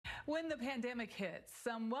When the pandemic hit,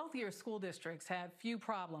 some wealthier school districts had few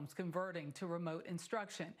problems converting to remote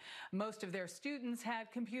instruction. Most of their students had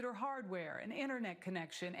computer hardware, an internet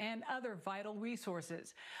connection, and other vital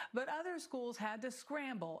resources. But other schools had to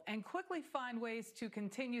scramble and quickly find ways to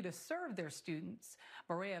continue to serve their students.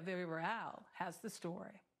 Mireya Villarreal has the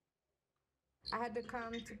story. I had to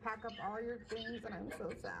come to pack up all your things, and I'm so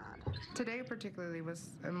sad. Today particularly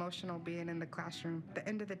was emotional being in the classroom. At the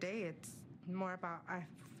end of the day, it's more about, I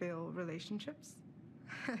feel, relationships.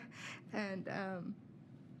 And I'm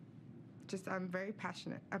very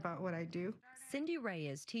passionate about what I do. Cindy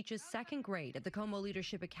Reyes teaches second grade at the Como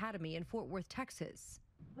Leadership Academy in Fort Worth, Texas.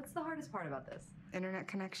 What's the hardest part about this? Internet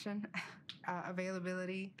connection,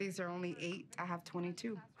 availability. These are only 8. I have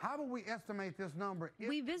 22. How do we estimate this number?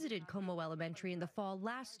 We visited Como Elementary in the fall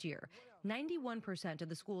last year. 91% of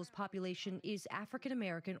the school's population is African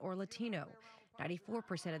American or Latino.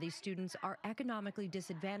 94% of these students are economically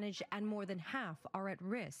disadvantaged, and more than half are at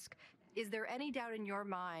risk. Is there any doubt in your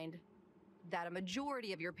mind that a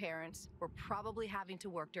majority of your parents were probably having to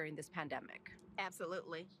work during this pandemic?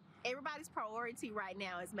 Absolutely. Everybody's priority right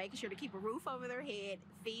now is making sure to keep a roof over their head,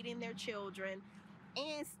 feeding their children,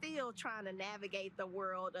 and still trying to navigate the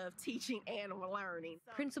world of teaching and learning.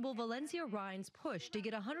 Principal Valencia Ryan's push to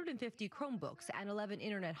get 150 Chromebooks and 11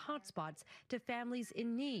 internet hotspots to families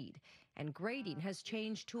in need. And grading has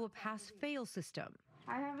changed to a pass-fail system.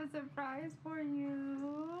 I have a surprise for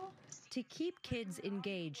you. To keep kids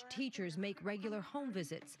engaged, teachers make regular home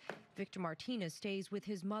visits. Victor Martinez stays with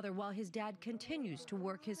his mother while his dad continues to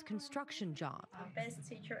work his construction job. Best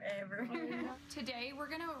teacher ever. Today, we're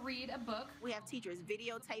going to read a book. We have teachers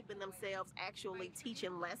videotaping themselves actually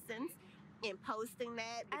teaching lessons and posting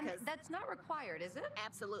that. Because And that's not required, is it?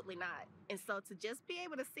 Absolutely not. And so to just be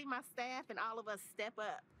able to see my staff and all of us step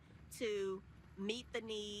up to meet the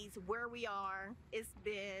needs where we are, it's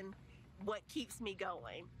been what keeps me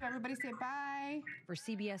going. Everybody say bye. For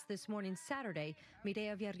CBS This Morning Saturday,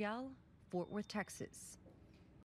 Mireya Villarreal, Fort Worth, Texas.